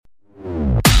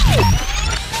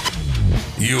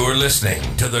You're listening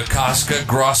to the Casca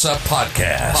Grossa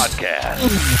Podcast.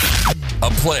 A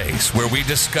place where we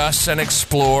discuss and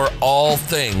explore all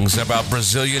things about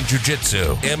Brazilian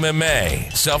Jiu-Jitsu,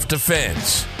 MMA,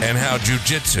 self-defense, and how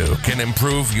Jiu-Jitsu can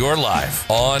improve your life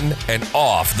on and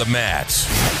off the mats.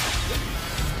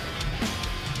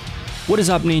 What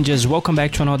is up, ninjas? Welcome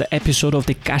back to another episode of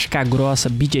the Casca Grossa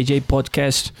BJJ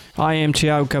podcast. I am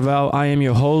Thiago Caval. I am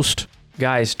your host.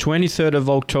 Guys, 23rd of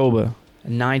October,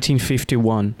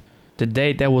 1951. The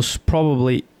date that was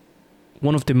probably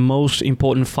one of the most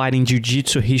important fights in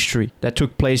Jiu-Jitsu history that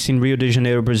took place in Rio de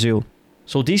Janeiro, Brazil.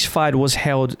 So this fight was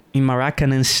held in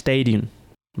Maracanã Stadium,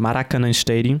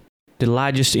 the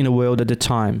largest in the world at the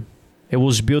time. It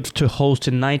was built to host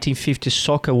the 1950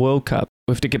 Soccer World Cup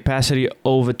with the capacity of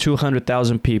over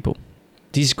 200,000 people.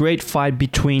 This great fight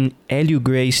between Hélio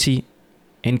Gracie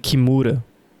and Kimura.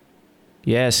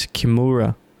 Yes,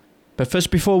 Kimura. But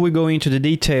first, before we go into the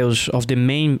details of the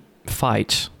main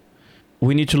fight,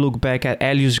 we need to look back at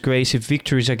Hélio Gracie's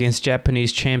victories against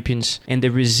Japanese champions and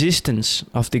the resistance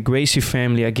of the Gracie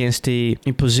family against the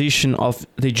imposition of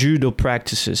the judo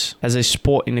practices as a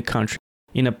sport in the country,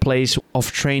 in a place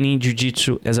of training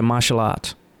jiu-jitsu as a martial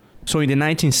art. So in the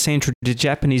 19th century, the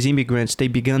Japanese immigrants, they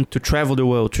began to travel the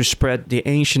world to spread the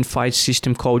ancient fight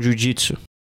system called jiu-jitsu.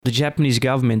 The Japanese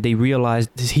government, they realized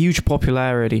this huge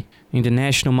popularity in the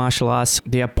national martial arts.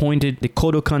 They appointed the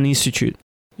Kodokan Institute,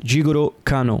 Jigoro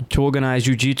Kano, to organize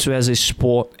jiu-jitsu as a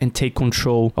sport and take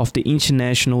control of the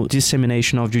international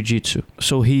dissemination of jiu-jitsu.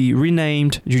 So he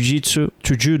renamed jiu-jitsu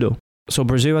to judo. So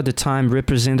Brazil at the time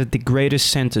represented the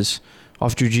greatest centers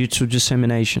of jiu-jitsu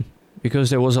dissemination because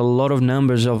there was a lot of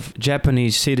numbers of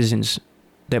Japanese citizens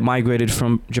that migrated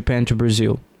from Japan to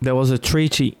Brazil. There was a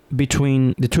treaty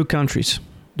between the two countries.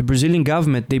 The Brazilian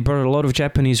government, they brought a lot of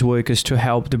Japanese workers to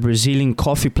help the Brazilian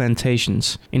coffee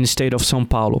plantations in the state of São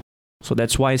Paulo. So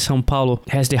that's why São Paulo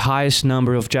has the highest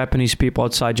number of Japanese people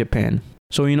outside Japan.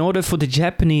 So in order for the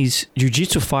Japanese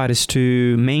jiu-jitsu fighters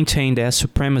to maintain their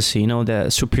supremacy, their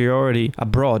superiority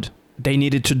abroad, they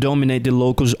needed to dominate the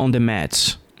locals on the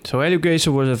mats. So Hélio Gracie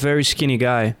was a very skinny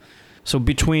guy. So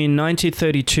between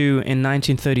 1932 and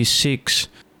 1936,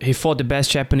 he fought the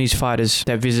best Japanese fighters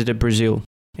that visited Brazil.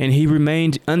 And he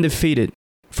remained undefeated.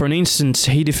 For instance,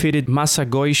 he defeated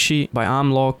Masagoishi by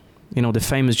armlock, the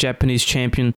famous Japanese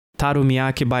champion, Taro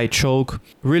Miyake by choke.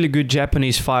 Really good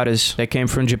Japanese fighters that came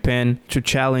from Japan to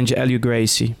challenge Hélio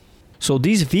Gracie. So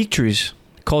these victories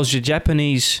caused the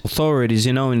Japanese authorities,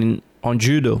 on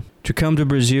judo to come to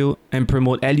Brazil and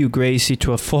promote Hélio Gracie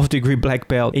to a 4th-degree black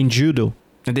belt in judo.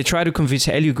 And they tried to convince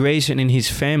Hélio Gracie and his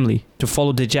family to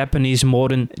follow the Japanese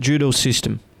modern judo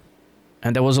system.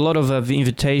 And there was a lot of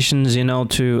invitations,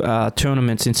 to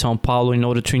tournaments in São Paulo in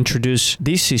order to introduce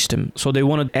this system. So they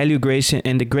wanted Hélio Gracie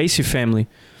and the Gracie family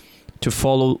to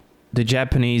follow the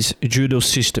Japanese judo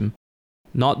system,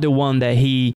 not the one that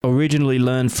he originally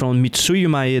learned from Mitsuyo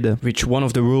Maeda, which one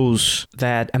of the rules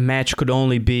that a match could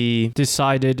only be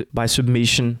decided by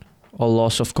submission or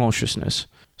loss of consciousness.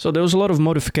 So there was a lot of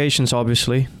modifications,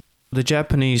 obviously. The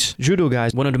Japanese judo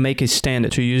guys wanted to make a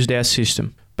standard to use their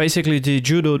system. Basically, the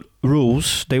judo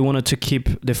rules, they wanted to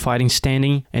keep the fighting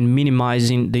standing and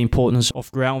minimizing the importance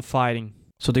of ground fighting.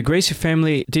 So the Gracie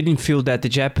family didn't feel that the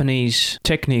Japanese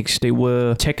techniques, they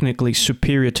were technically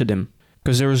superior to them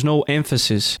because there was no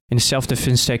emphasis in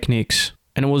self-defense techniques.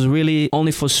 And it was really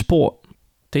only for sport.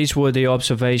 These were the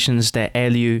observations that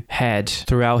Hélio had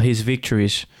throughout his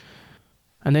victories.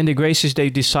 And then the Gracies, they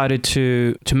decided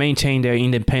to maintain their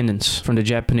independence from the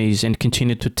Japanese and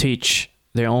continue to teach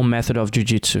their own method of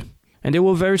jiu-jitsu. And they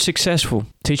were very successful,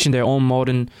 teaching their own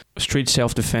modern street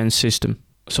self-defense system.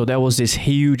 So there was this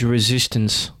huge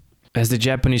resistance as the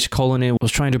Japanese colony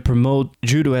was trying to promote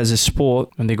judo as a sport.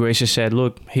 And the Gracies said,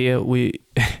 look, here we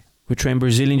train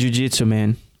Brazilian jiu-jitsu,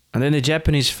 man. And then the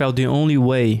Japanese felt the only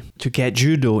way to get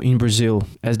judo in Brazil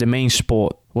as the main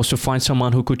sport was to find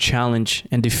someone who could challenge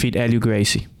and defeat Hélio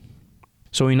Gracie.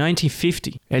 So in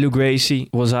 1950, Hélio Gracie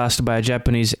was asked by a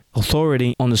Japanese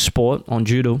authority on the sport, on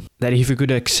judo, that if he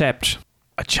could accept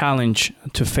a challenge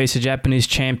to face a Japanese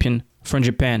champion from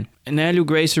Japan. And Hélio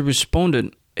Gracie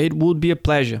responded, it would be a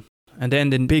pleasure. And then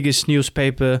the biggest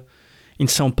newspaper in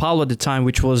São Paulo at the time,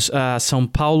 which was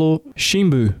São Paulo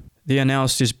Shimbun, they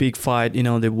announced this big fight,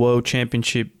 the World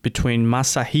Championship between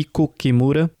Masahiko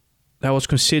Kimura, that was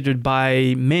considered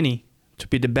by many to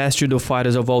be the best judo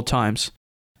fighters of all times.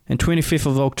 And 25th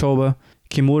of October,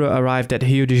 Kimura arrived at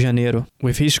Rio de Janeiro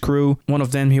with his crew. One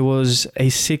of them, he was a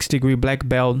 6th-degree black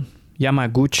belt,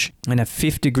 Yamaguchi, and a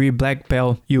 5th-degree black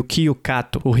belt, Yukio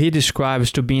Kato, who he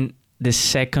describes to being the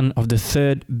second of the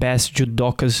third best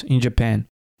judokas in Japan.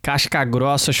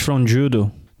 casca-grossas from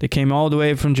judo. They came all the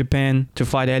way from Japan to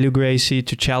fight Hélio Gracie,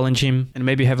 to challenge him, and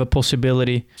maybe have a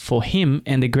possibility for him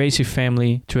and the Gracie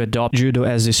family to adopt judo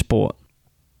as a sport.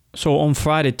 So on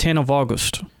Friday, 10 of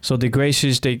August, so the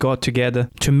Gracies, they got together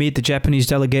to meet the Japanese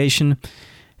delegation,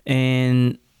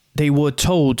 and they were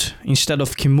told, instead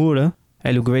of Kimura,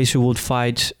 Hélio Gracie would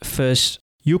fight first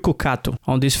Yuko Kato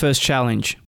on this first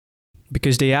challenge.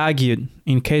 Because they argued,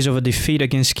 in case of a defeat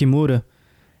against Kimura,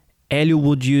 Hélio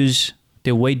would use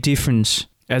the weight difference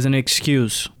as an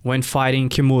excuse when fighting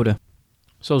Kimura.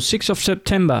 So 6th of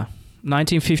September,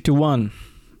 1951,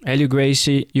 Hélio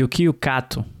Gracie, Yukio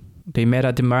Kato, they met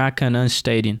at the Maracanã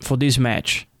Stadium for this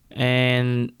match.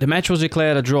 And the match was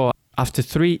declared a draw after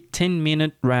 3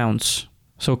 10-minute rounds.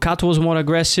 So Kato was more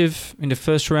aggressive in the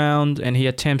first round, and he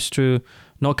attempts to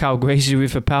knock out Gracie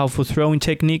with a powerful throwing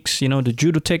techniques, the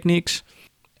judo techniques.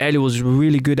 Hélio was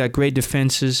really good at great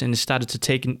defenses and started to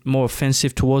take it more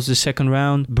offensive towards the second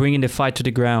round, bringing the fight to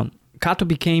the ground. Kato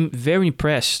became very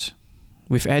impressed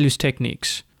with Hélio's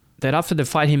techniques. That after the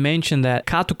fight, he mentioned that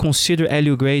Kato considered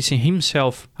Hélio Gracie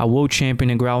himself a world champion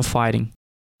in ground fighting.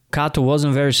 Kato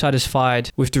wasn't very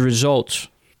satisfied with the results,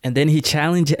 and then he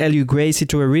challenged Hélio Gracie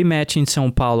to a rematch in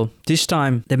São Paulo. This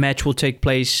time, the match will take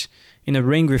place in a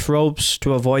ring with ropes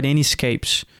to avoid any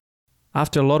escapes.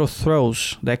 After a lot of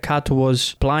throws that Kato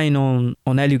was applying on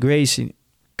Hélio Gracie,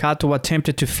 Kato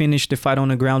attempted to finish the fight on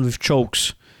the ground with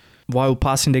chokes while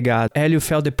passing the guard. Hélio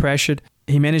felt the pressure.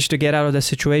 He managed to get out of that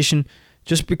situation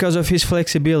just because of his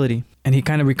flexibility, and he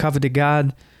kind of recovered the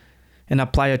guard and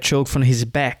applied a choke from his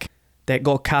back that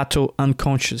got Kato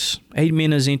unconscious 8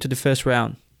 minutes into the first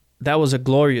round. That was a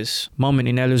glorious moment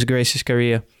in Hélio Gracie's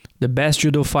career. The best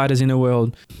judo fighters in the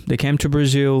world, they came to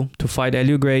Brazil to fight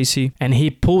Hélio Gracie, and he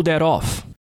pulled that off.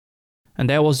 And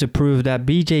that was the proof that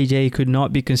BJJ could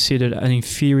not be considered an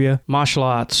inferior martial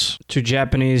arts to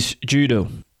Japanese judo.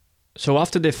 So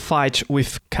after the fight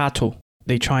with Kato,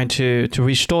 they tried to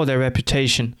restore their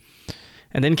reputation.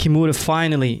 And then Kimura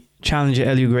finally challenged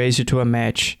Hélio Gracie to a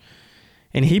match.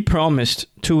 And he promised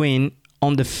to win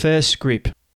on the first grip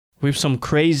with some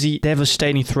crazy,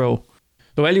 devastating throw.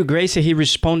 So Hélio Gracie, he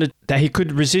responded that he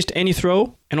could resist any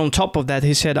throw. And on top of that,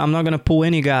 he said, I'm not going to pull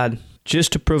any guard,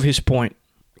 just to prove his point.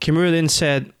 Kimura then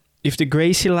said, if the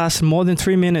Gracie lasts more than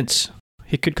 3 minutes,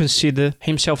 he could consider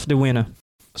himself the winner.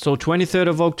 So 23rd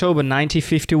of October,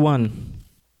 1951,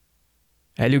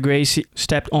 Hélio Gracie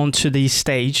stepped onto the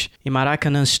stage in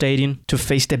Maracanã Stadium to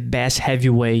face the best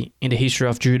heavyweight in the history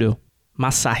of judo,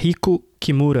 Masahiko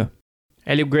Kimura.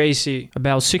 Hélio Gracie,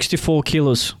 about 64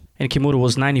 kilos, and Kimura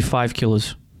was 95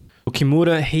 kilos. So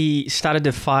Kimura, he started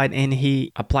the fight and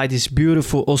he applied this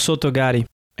beautiful Osotogari,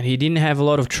 and he didn't have a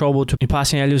lot of trouble in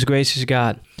passing Hélio Gracie's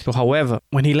guard. So however,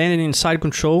 when he landed in side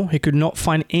control, he could not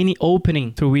find any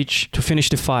opening through which to finish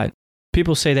the fight.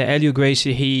 People say that Hélio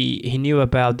Gracie, he knew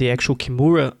about the actual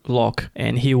Kimura lock,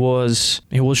 and he was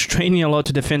training a lot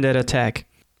to defend that attack.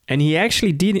 And he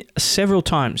actually did it several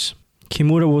times.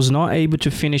 Kimura was not able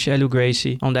to finish Hélio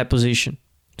Gracie on that position.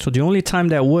 So the only time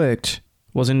that worked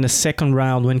was in the second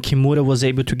round when Kimura was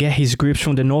able to get his grips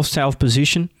from the north-south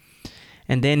position,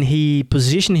 and then he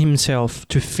positioned himself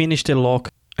to finish the lock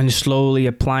and slowly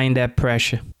applying that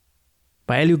pressure.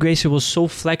 But Hélio Gracie was so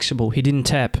flexible, he didn't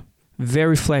tap.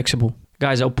 Very flexible.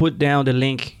 Guys, I'll put down the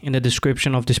link in the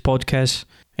description of this podcast,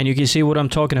 and you can see what I'm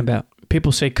talking about.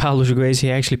 People say Carlos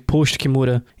Gracie actually pushed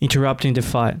Kimura, interrupting the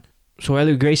fight. So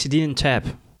Hélio Gracie didn't tap.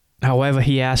 However,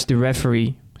 he asked the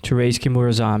referee to raise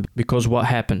Kimura's arm because what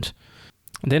happened.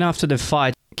 And then after the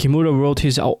fight, Kimura wrote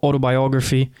his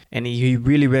autobiography, and he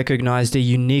really recognized the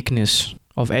uniqueness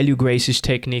of Hélio Gracie's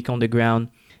technique on the ground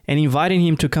and invited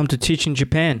him to come to teach in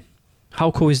Japan. How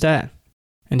cool is that?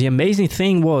 And the amazing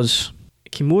thing was,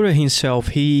 Kimura himself,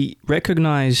 he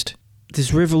recognized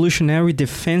this revolutionary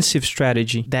defensive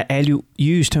strategy that Hélio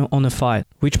used on the fight,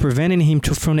 which prevented him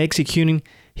from executing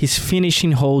his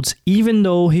finishing holds even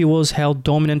though he was held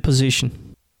dominant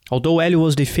position. Although Hélio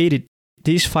was defeated,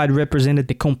 this fight represented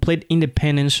the complete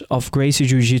independence of Gracie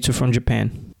Jiu-Jitsu from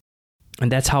Japan.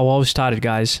 And that's how all started,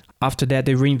 guys. After that,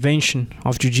 the reinvention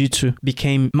of Jiu-Jitsu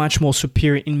became much more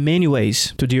superior in many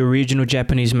ways to the original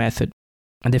Japanese method.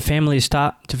 And the family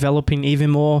started developing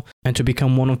even more and to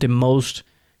become one of the most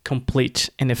complete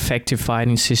and effective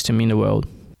fighting system in the world.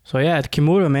 So yeah, at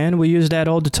Kimura, man, we use that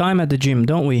all the time at the gym,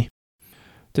 don't we?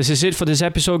 This is it for this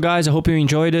episode, guys. I hope you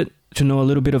enjoyed it. To know a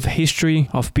little bit of history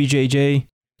of BJJ,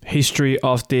 history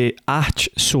of the arte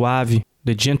suave,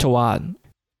 the gentle art.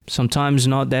 Sometimes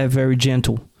not that very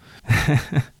gentle.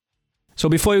 So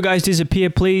before you guys disappear,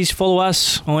 please follow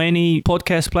us on any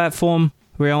podcast platform.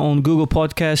 We're on Google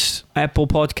Podcasts, Apple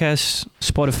Podcasts,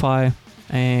 Spotify,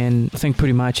 and I think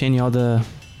pretty much any other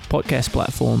podcast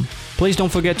platform. Please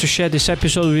don't forget to share this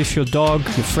episode with your dog,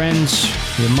 your friends,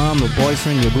 your mom, your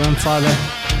boyfriend, your grandfather.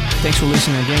 Thanks for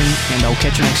listening again, and I'll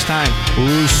catch you next time.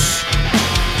 Peace.